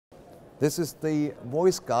This is the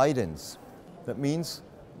voice guidance. That means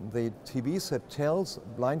the TV set tells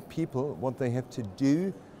blind people what they have to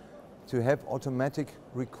do to have automatic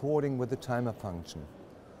recording with the timer function.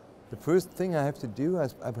 The first thing I have to do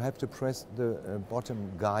is I have to press the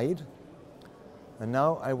bottom guide. And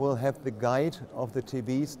now I will have the guide of the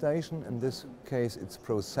TV station. In this case it's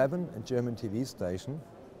Pro 7, a German TV station.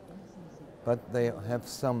 But they have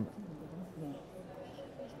some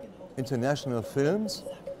international films.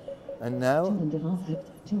 And now...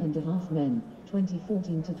 Two and a Half Men,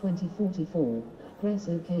 2014 to 2044. Press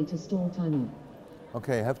OK to store timer.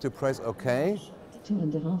 Okay, I have to press OK.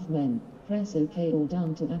 2.5 Men. Press OK or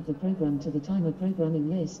down to add the program to the timer programming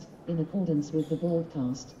list, in accordance with the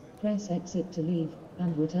broadcast. Press exit to leave,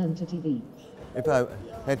 and return to TV. If I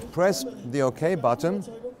had pressed the OK button,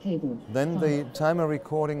 Cable. then the timer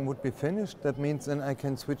recording would be finished. That means then I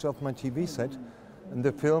can switch off my TV set, and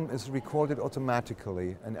the film is recorded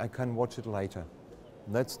automatically, and I can watch it later.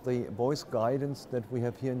 That's the voice guidance that we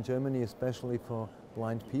have here in Germany, especially for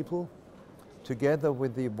blind people. Together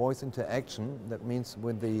with the voice interaction, that means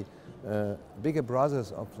with the bigger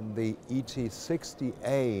brothers of the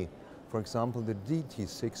ET60A, for example the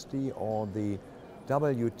DT60 or the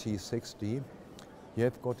WT60, you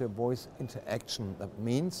have got a voice interaction. That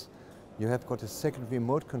means you have got a second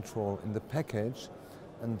remote control in the package,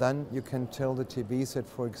 and then you can tell the TV set,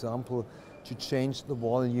 for example, to change the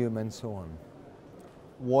volume and so on.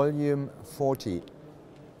 Volume 40.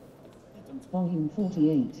 Volume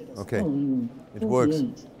 48. Okay, Volume it works.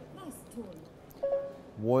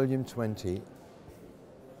 Volume 20.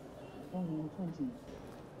 Volume 20.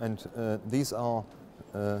 And these are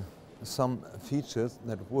some features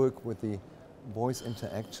that work with the voice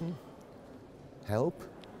interaction. Help.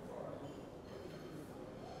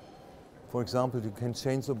 For example, you can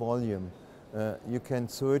change the volume. You can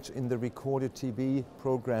search in the recorded TV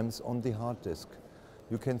programs on the hard disk.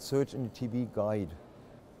 You can search in the TV guide.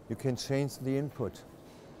 You can change the input.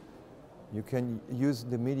 You can use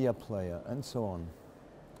the media player and so on.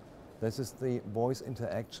 This is the voice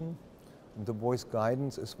interaction. And the voice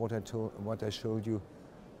guidance is what I showed you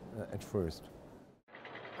at first.